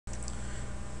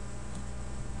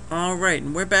Alright,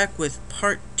 and we're back with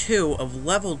part 2 of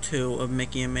level 2 of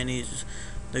Micky and Minnie's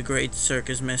The Great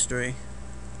Circus Mystery.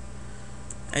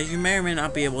 As you may or may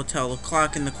not be able to tell, the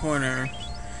clock in the corner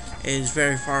is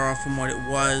very far off from what it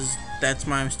was. That's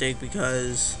my mistake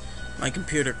because my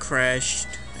computer crashed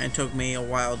and it took me a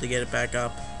while to get it back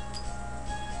up.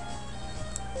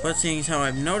 But seeing as how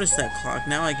I've noticed that clock,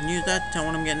 now I can use that to tell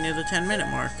when I'm getting near the 10-minute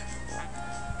mark.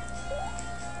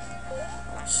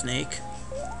 Snake.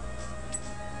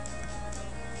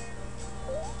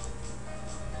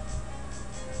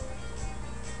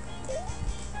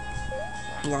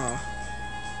 Blah.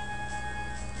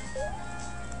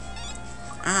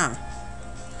 Ah.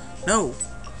 No.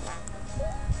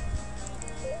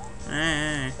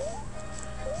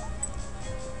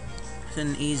 It's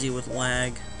an easy with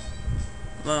lag.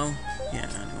 Well, yeah,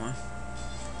 anyway.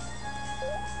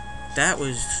 That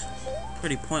was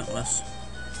pretty pointless.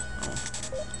 Oh.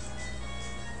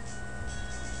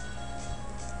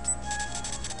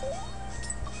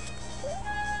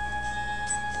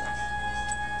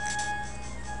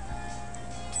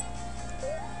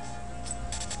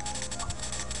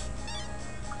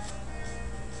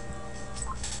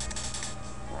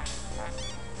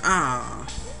 Ah,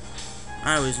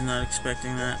 I was not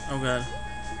expecting that. Oh god.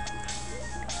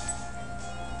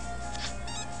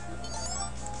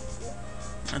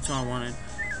 That's all I wanted.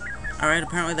 Alright,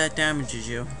 apparently that damages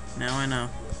you. Now I know.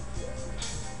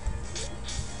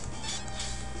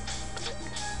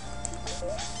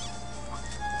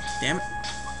 Damn it.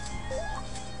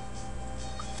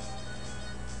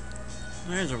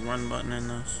 There's a run button in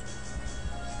this.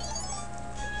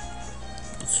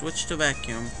 Let's switch to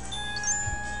vacuum.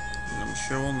 I'm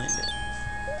sure we'll need it.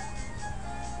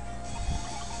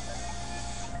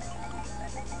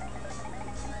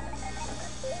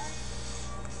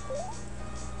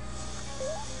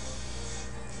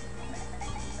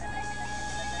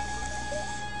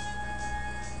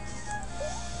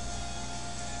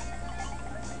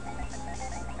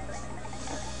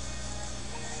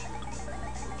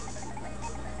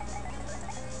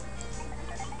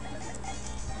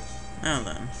 Now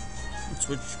then, let's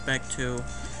switch back to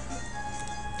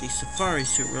the safari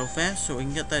suit real fast so we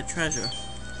can get that treasure.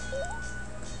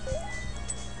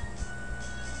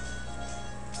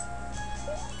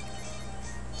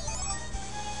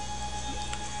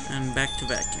 And back to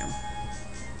vacuum.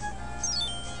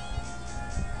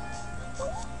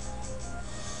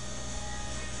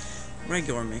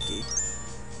 Regular Micky.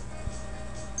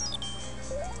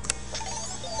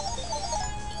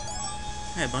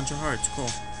 Hey, a bunch of hearts, cool.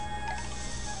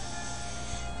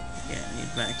 Yeah, I need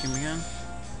vacuum again.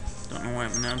 Don't know why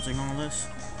I'm announcing all this.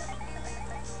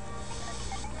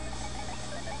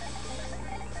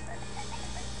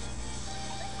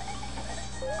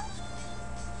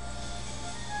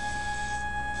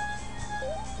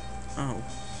 Oh.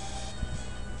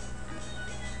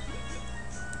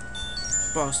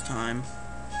 Boss time.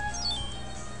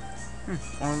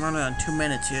 Well, I'm running on 2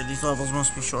 minutes here. These levels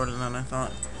must be shorter than I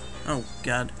thought. Oh,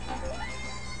 God.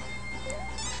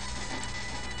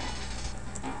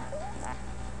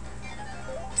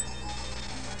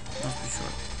 Must be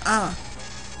short. Ah!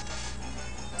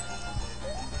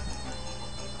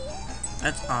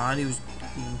 That's odd. He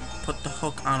put the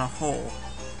hook on a hole.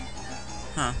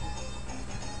 Huh.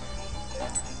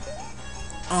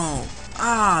 Oh.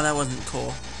 Ah, that wasn't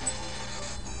cool.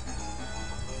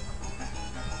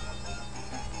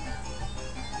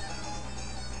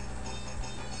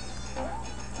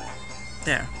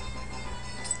 There.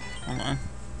 Hold on.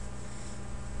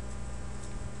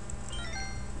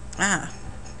 Ah.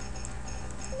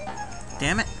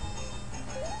 Damn it.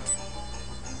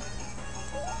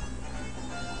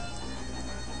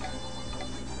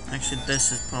 Actually,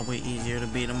 this is probably easier to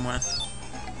beat him with.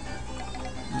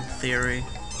 In theory.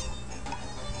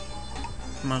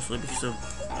 Mostly because of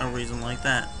a reason like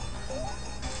that.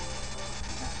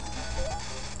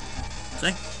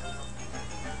 See?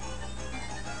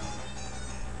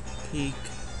 Peek.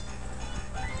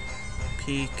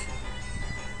 Peek.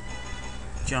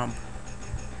 Jump.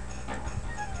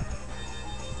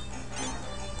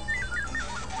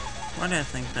 Why did I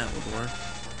think that would work?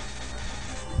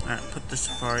 Alright, put the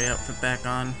safari outfit back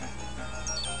on.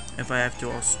 If I have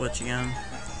to, I'll switch again.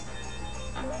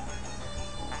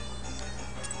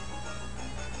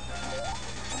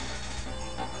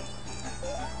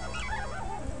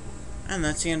 And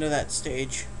that's the end of that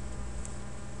stage.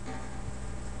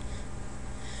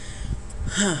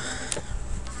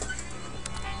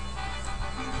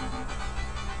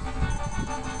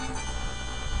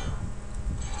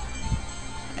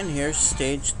 And here's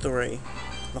stage 3,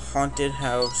 the haunted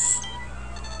house.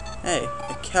 Hey,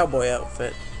 a cowboy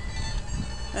outfit.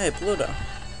 Hey, Pluto.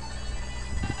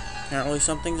 Apparently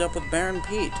something's up with Baron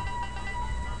Pete.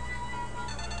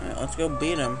 Alright, let's go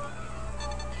beat him.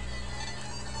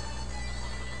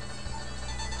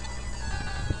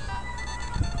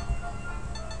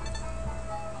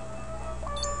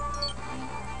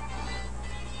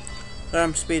 Sorry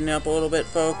I'm speeding up a little bit,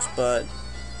 folks, but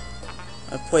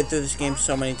I've played through this game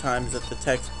so many times that the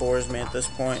text bores me at this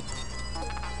point.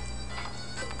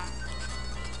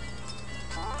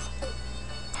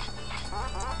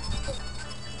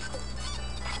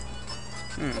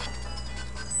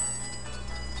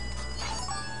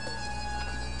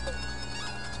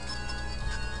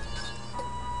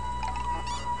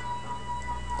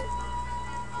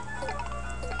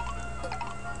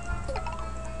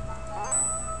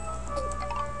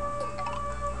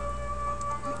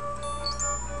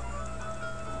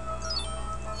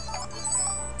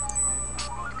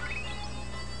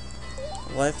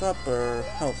 Life up or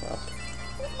health up?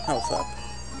 Health up.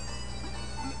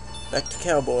 Back to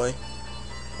Cowboy.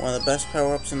 One of the best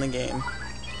power-ups in the game.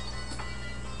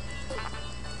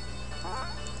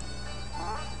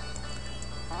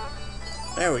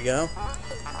 There we go.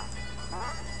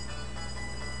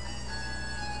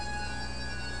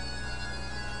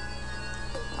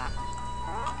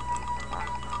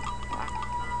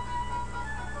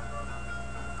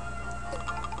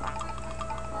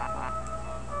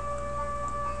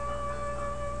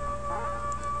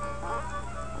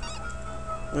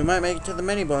 We might make it to the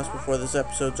mini-boss before this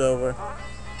episode's over.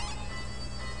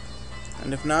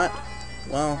 And if not,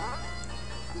 well,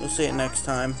 we'll see it next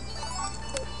time.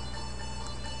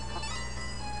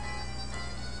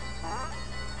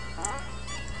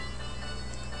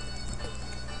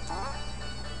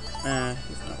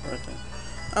 He's not right there.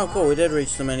 Oh, cool, we did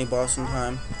reach the mini-boss in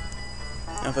time.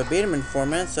 Now, if I beat him in 4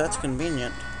 minutes, that's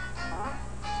convenient.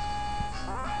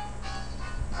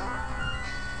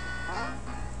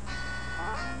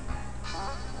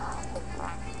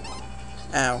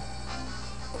 Ow.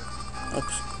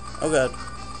 Oops. Oh god.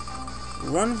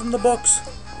 Run from the books!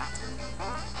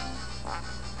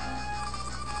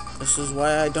 This is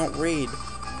why I don't read.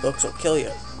 Books will kill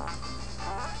you.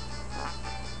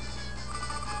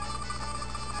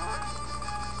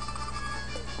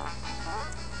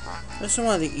 This is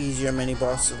one of the easier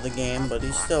mini-bosses of the game, but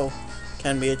he still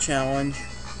can be a challenge.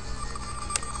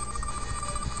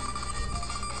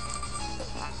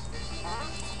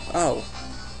 Oh.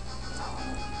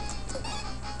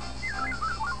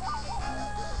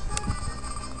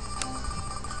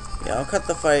 Yeah, I'll cut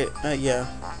the fight. Yeah.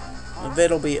 The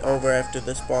vid'll be over after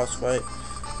this boss fight,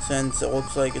 since it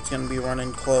looks like it's going to be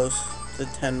running close to the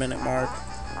 10-minute mark.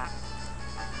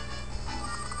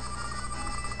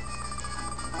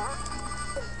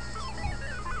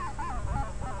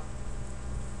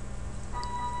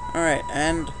 Alright,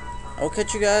 and I'll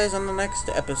catch you guys on the next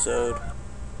episode.